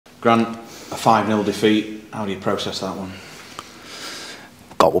Grant, a 5-0 defeat, how do you process that one?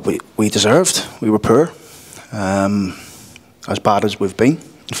 Got what we deserved. We were poor. As bad as we've been.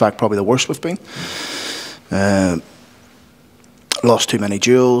 In fact, probably the worst we've been. Lost too many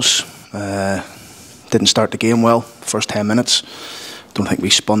duels. Didn't start the game well, first 10 minutes. Don't think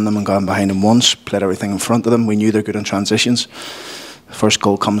we spun them and got behind them once. Played everything in front of them. We knew they're good in transitions. First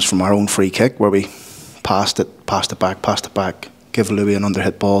goal comes from our own free kick where we passed it back. Give Louis an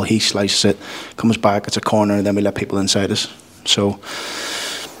underhit ball. He slices it, comes back. It's a corner, and then we let people inside us. So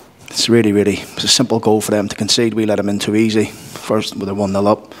it's it's a simple goal for them to concede. We let them in too easy. First, they're 1-0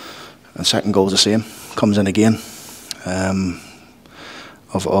 up, and second goal's the same. Comes in again.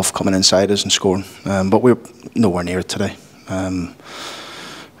 Of coming inside us and scoring, but we're nowhere near it today.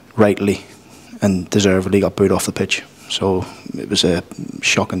 Rightly and deservedly got booed off the pitch, so it was a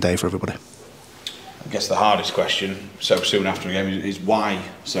shocking day for everybody. I guess the hardest question so soon after the game is why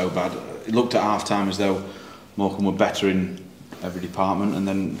so bad? It looked at half time as though Morecambe were better in every department, and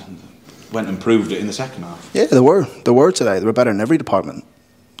then went and proved it in the second half. Yeah, they were today. They were better in every department.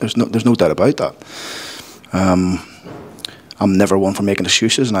 There's no doubt about that. I'm never one for making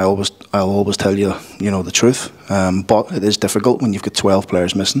excuses, and I'll always tell you, the truth. But it is difficult when you've got 12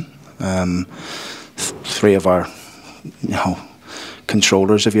 players missing. 3 of our,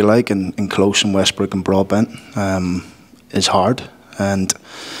 controllers, if you like, in Close and Westbrook and Broadbent, is hard, and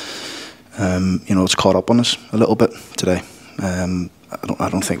it's caught up on us a little bit today. I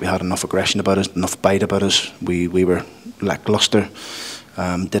don't think we had enough aggression about us, enough bite about us. We were lacklustre,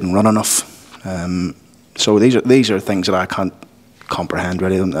 didn't run enough. So these are things that I can't comprehend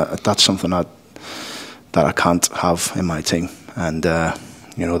really. That's something that I can't have in my team, and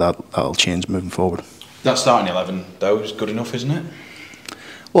that'll change moving forward. That starting 11 though is good enough, isn't it?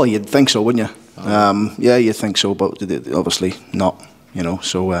 Well, you'd think so, wouldn't you? Yeah, you'd think so, but obviously not.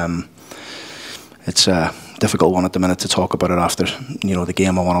 So it's a difficult one at the minute to talk about it after the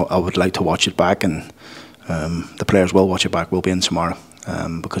game. I would like to watch it back, and the players will watch it back. We'll be in tomorrow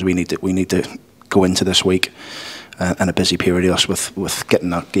because we need to go into this week and a busy period with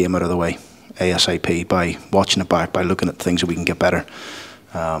getting that game out of the way ASAP by watching it back, by looking at things that we can get better.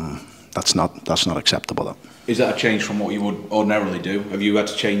 That's not acceptable. Though. Is that a change from what you would ordinarily do? Have you had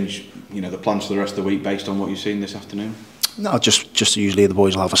to change the plans for the rest of the week based on what you've seen this afternoon? No, just usually the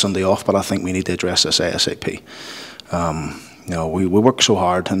boys will have a Sunday off, but I think we need to address this ASAP. We work so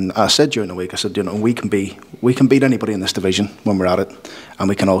hard, and I said during the week, I said, we can beat anybody in this division when we're at it, and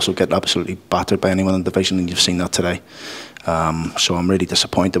we can also get absolutely battered by anyone in the division, and you've seen that today. So I'm really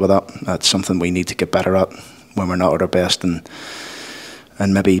disappointed with that. That's something we need to get better at when we're not at our best, and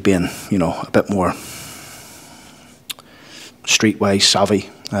maybe being a bit more streetwise savvy,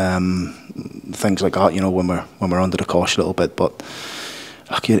 things like that. When we're under the cosh a little bit, but.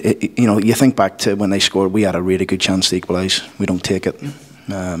 You think back to when they scored, we had a really good chance to equalise. We don't take it.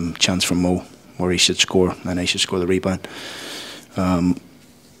 Chance from Mo, where he should score, and he should score the rebound.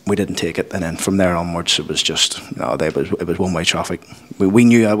 We didn't take it, and then from there onwards, it was just it was one-way traffic. We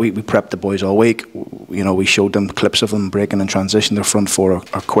knew we prepped the boys all week. We showed them clips of them breaking in transition. Their front four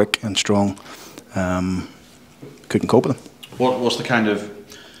are quick and strong. Couldn't cope with them. What's the kind of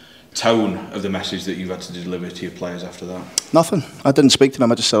tone of the message that you've had to deliver to your players after that? Nothing. I didn't speak to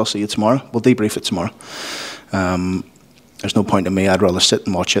them. I just said I'll see you tomorrow. We'll debrief it tomorrow. There's no point in me. I'd rather sit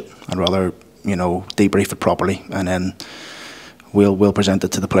and watch it. I'd rather debrief it properly, and then we'll present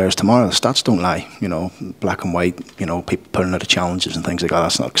it to the players tomorrow. The stats don't lie. Black and white. People putting out the challenges and things like that.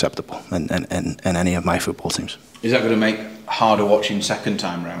 That's not acceptable in any of my football teams. Is that going to make harder watching second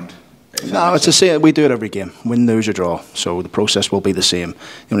time round? No, it's the same. We do it every game, win, lose or draw. So the process will be the same.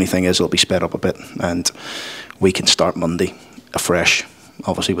 The only thing is it'll be sped up a bit, and we can start Monday afresh.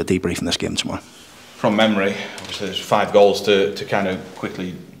 Obviously, we're debriefing this game tomorrow. From memory, obviously there's 5 goals to kind of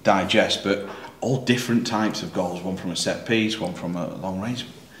quickly digest, but all different types of goals. One from a set piece, one from a long range.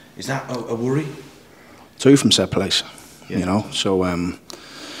 Is that a worry? 2 from set place. Yeah. So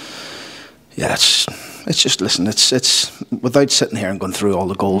yeah, it's just, listen, it's without sitting here and going through all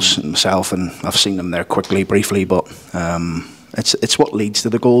the goals myself, and I've seen them there quickly, briefly, but it's what leads to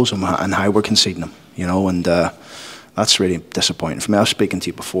the goals and how we're conceding them, and that's really disappointing for me. I was speaking to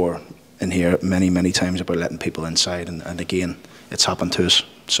you before in here many times about letting people inside, and again, it's happened to us.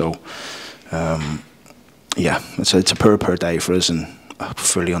 So yeah, it's a poor day for us, and I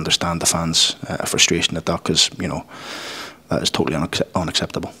fully understand the fans' frustration at that, because that is totally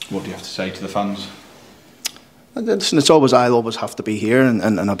unacceptable. What do you have to say to the fans? Listen, I'll always have to be here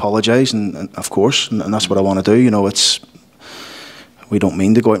and apologise, and of course, and that's what I want to do. We don't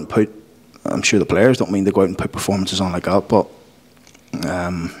mean to go out and put. I'm sure the players don't mean to go out and put performances on like that, but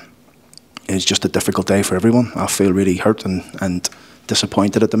it's just a difficult day for everyone. I feel really hurt and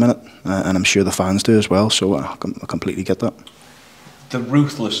disappointed at the minute, and I'm sure the fans do as well, so I completely get that. The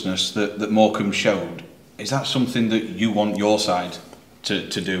ruthlessness that Morecambe showed, is that something that you want your side to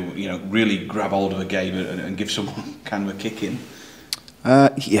do? You know, really grab hold of a game and give someone kind of a kick in?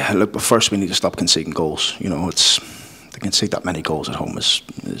 Yeah, look, but first we need to stop conceding goals. You know, to concede that many goals at home is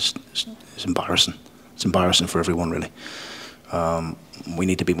embarrassing. It's embarrassing for everyone, really. We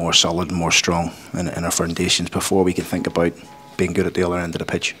need to be more solid and more strong in our foundations before we can think about being good at the other end of the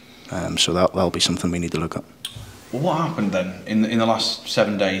pitch. So that'll be something we need to look at. Well, what happened then in the last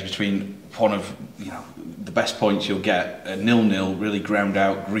 7 days between one of the best points you'll get, a 0-0, really ground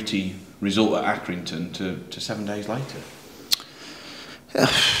out, gritty result at Accrington, to 7 days later?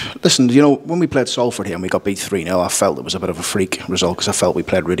 Listen, when we played Salford here and we got beat 3-0, I felt it was a bit of a freak result because I felt we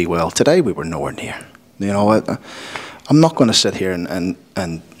played really well. Today we were nowhere near. I'm not going to sit here and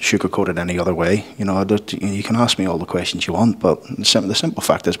sugarcoat it any other way. You can ask me all the questions you want, but the simple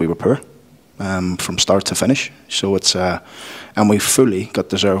fact is we were poor from start to finish. So and we fully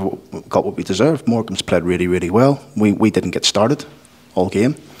got what we deserved. Morecambe's played really, really well. We didn't get started all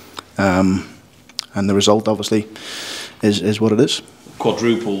game, and the result obviously is what it is.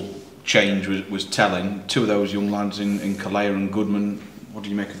 Quadruple change was telling. Two of those young lads in Kalea and Goodman, what do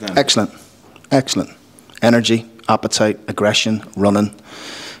you make of them? Excellent. Energy, appetite, aggression, running,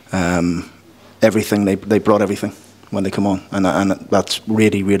 everything. They brought everything when they come on, and that's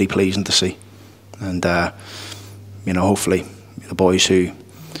really, really pleasing to see. And hopefully the boys who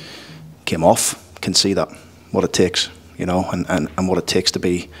came off can see that, what it takes, and what it takes to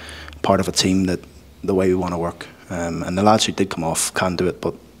be part of a team that the way we want to work. And the lads who did come off can do it,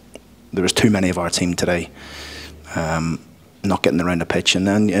 but there was too many of our team today not getting around the pitch, and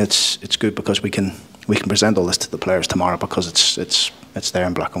then it's good because we can present all this to the players tomorrow because it's there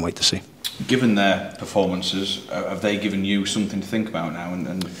in black and white to see. Given their performances, have they given you something to think about now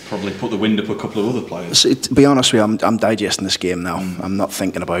and probably put the wind up a couple of other players? See, to be honest with you, I'm digesting this game now. I'm not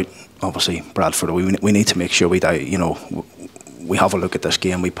thinking about obviously Bradford. We need to make sure we have a look at this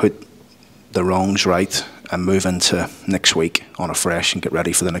game. We put the wrongs right and move into next week on a fresh and get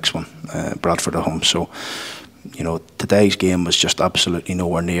ready for the next one, Bradford at home. So, today's game was just absolutely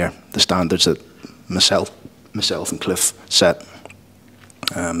nowhere near the standards that myself and Cliff set.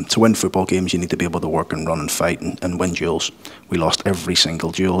 To win football games, you need to be able to work and run and fight and win duels. We lost every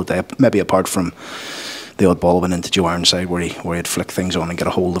single duel today, maybe apart from the odd ball went into Joe Ironside where he'd flick things on and get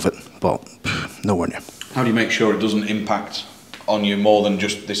a hold of it, but nowhere near. How do you make sure it doesn't impact on you more than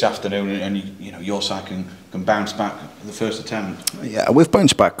just this afternoon, and your side can bounce back the first attempt? Yeah, we've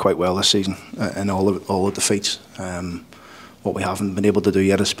bounced back quite well this season in all the defeats. What we haven't been able to do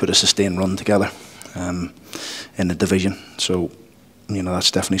yet is put a sustained run together in the division. So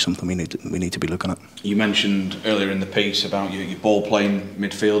that's definitely something we need to be looking at. You mentioned earlier in the piece about your ball playing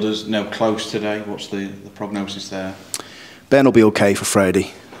midfielders now close today. What's the prognosis there? Ben will be okay for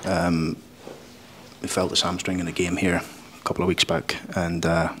Friday. We felt his hamstring in a game here a couple of weeks back, and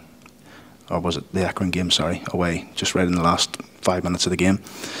or was it the Accrington game? Sorry, away, just right in the last 5 minutes of the game.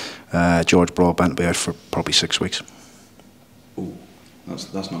 George Broadbent will be out for probably 6 weeks. Ooh,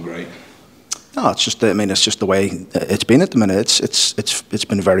 that's not great. No, it's just the way it's been at the minute. It's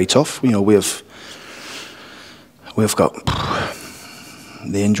been very tough. We've got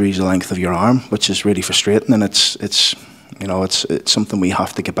the injuries the length of your arm, which is really frustrating, and it's something we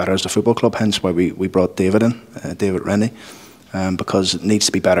have to get better as a football club. Hence why we brought David in, David Rennie, because it needs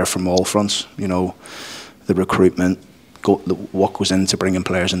to be better from all fronts. The recruitment, what goes into bringing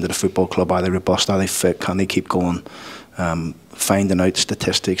players into the football club. Are they robust? Are they fit? Can they keep going? Finding out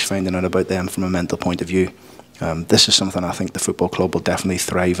statistics, finding out about them from a mental point of view. This is something I think the football club will definitely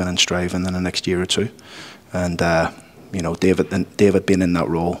thrive in and strive in the next year or two. And David being in that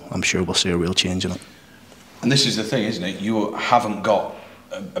role, I'm sure we'll see a real change in it. And this is the thing, isn't it? You haven't got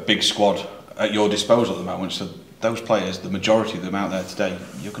a big squad at your disposal at the moment, so those players, the majority of them out there today,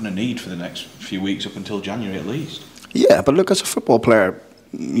 you're going to need for the next few weeks up until January at least. Yeah, but look, as a football player,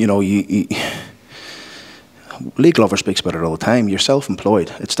 League Lover speaks about it all the time. You're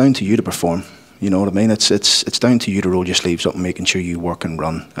self-employed. It's down to you to perform. You know what I mean? It's down to you to roll your sleeves up and making sure you work and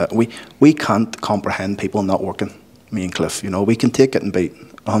run. We can't comprehend people not working. Me and Cliff, we can take it and beat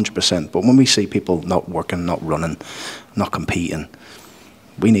 100%. But when we see people not working, not running, not competing,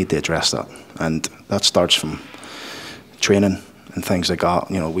 we need to address that. And that starts from training and things like that.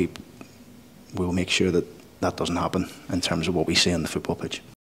 We will make sure that doesn't happen in terms of what we see on the football pitch.